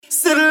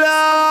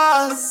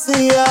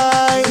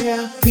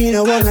yeah. Me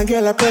no wanna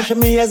get a pressure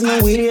me as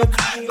me wake.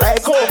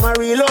 Like how my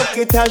real luck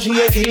it as she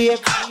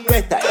take.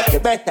 Better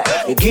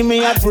if you give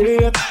me a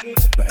break.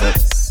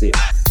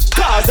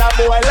 Cause a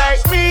boy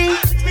like me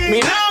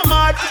not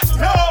mad.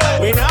 No,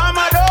 me not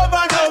mad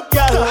over no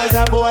girl. Cause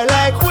a boy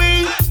like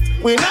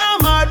we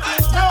not mad.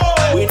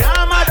 No, we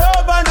not mad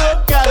over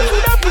no girl. We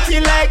not pretty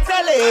like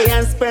Calais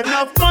and spend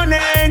enough money.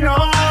 No,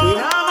 we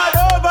not mad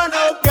over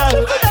no girl.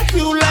 We not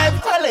cute like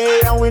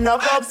Calais and we not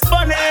box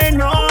funny.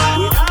 No,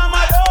 we not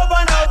mad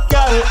over no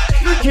girl.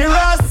 Ricky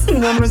Ross, you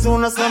know me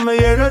soon as some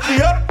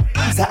energy up.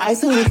 So I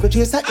say we could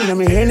chase her in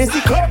my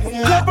Hennessy cup.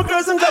 Couple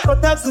girls and couple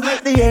taps to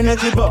make the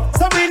energy blow.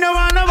 So me no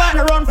wanna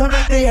run for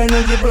make the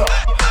energy blow.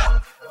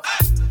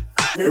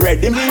 Me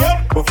ready me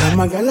up, but from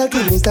my gal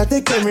give me start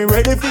to get me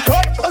ready for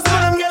cut. Cause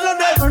when I'm yellow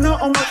never know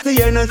how much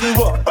the energy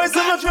was. When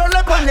so much roll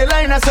up on the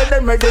line I said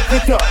them ready for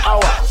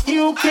cut.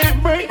 You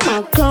can't break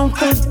my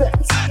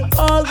confidence.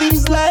 All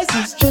these lies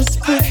is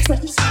just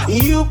pretense.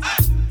 You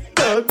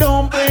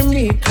don't blame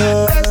me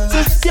cause that's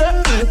just your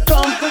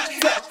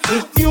incompetence.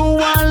 If you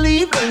wanna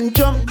leave and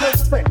jump the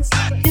fence,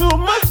 you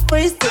must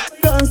face the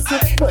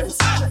consequence.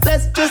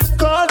 Let's just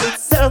call it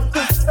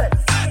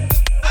self-defense.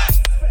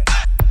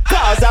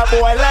 Cause a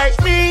boy like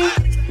me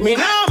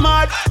not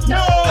mad.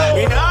 No,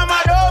 me not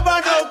mad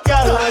over no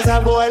girl. Cause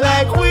a boy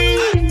like we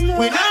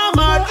not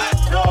mad.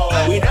 No,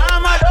 we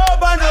not mad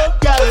over no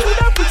girl. We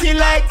not pretty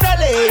like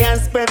Calais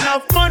and spend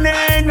enough money.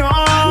 No,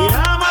 we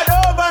not mad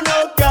over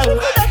no girl.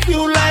 We not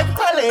cute like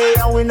Calais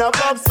and we not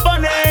box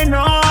funny.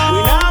 No, we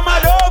not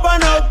mad over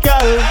no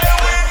girl.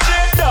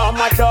 Don't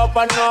mad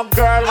over no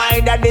girl. My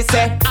daddy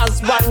say,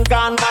 as one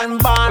gone, one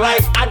born.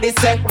 Like Addy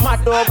say,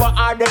 mad over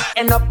her, them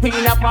end up in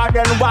a bar,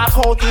 then walk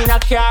out in a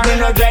car. Me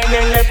no join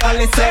in the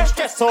police.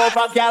 Stress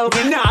over girl,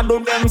 we nah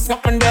do them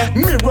something there.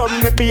 Me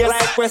run me be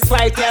like West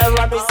Light, tell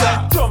Robbie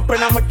say.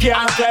 Jumping on my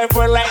car, drive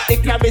her like the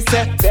cabby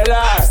say. Tell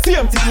her,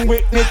 same thing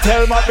with me,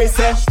 tell Bobby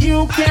say.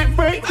 You can't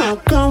break my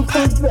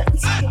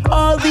confidence.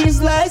 All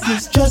these lies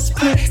is just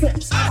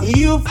pretense.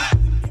 You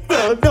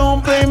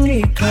don't blame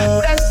me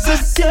cause that's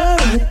just your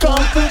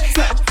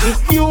incompetence.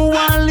 If you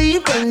wanna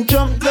leave and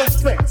jump the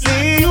fence,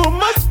 you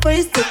must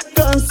face the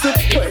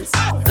consequence.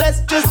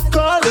 Let's just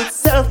call it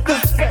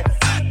self-defense.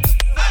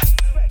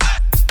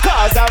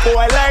 Cause a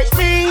boy like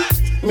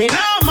me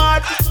not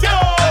mad. Yo,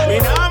 me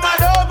not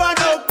mad over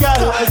no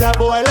girl. Cause a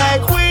boy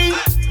like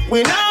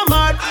we not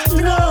mad.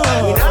 No,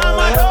 we not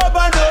mad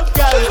over no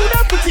girl. We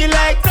not pretty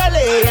like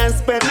Calais and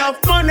spend enough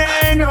money.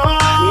 No,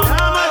 we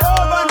not mad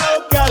over no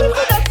girl.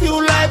 We not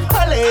cute like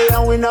Calais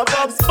and we not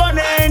box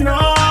funny. No,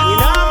 we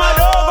not mad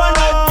over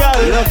no girl.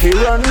 You know if you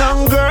run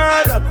on girl,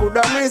 I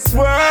coulda miss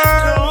world.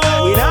 No,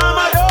 we not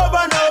mad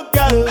over no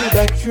girl.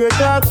 That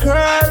traitor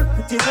curl,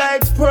 pretty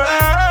like pearl.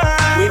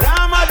 We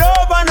not mad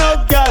over no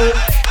girl.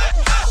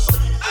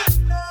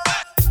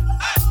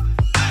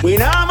 We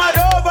not mad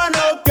over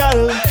no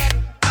girl.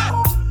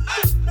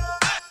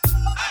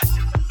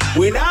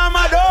 We not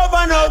mad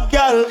over no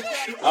girl.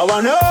 I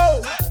wanna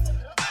know.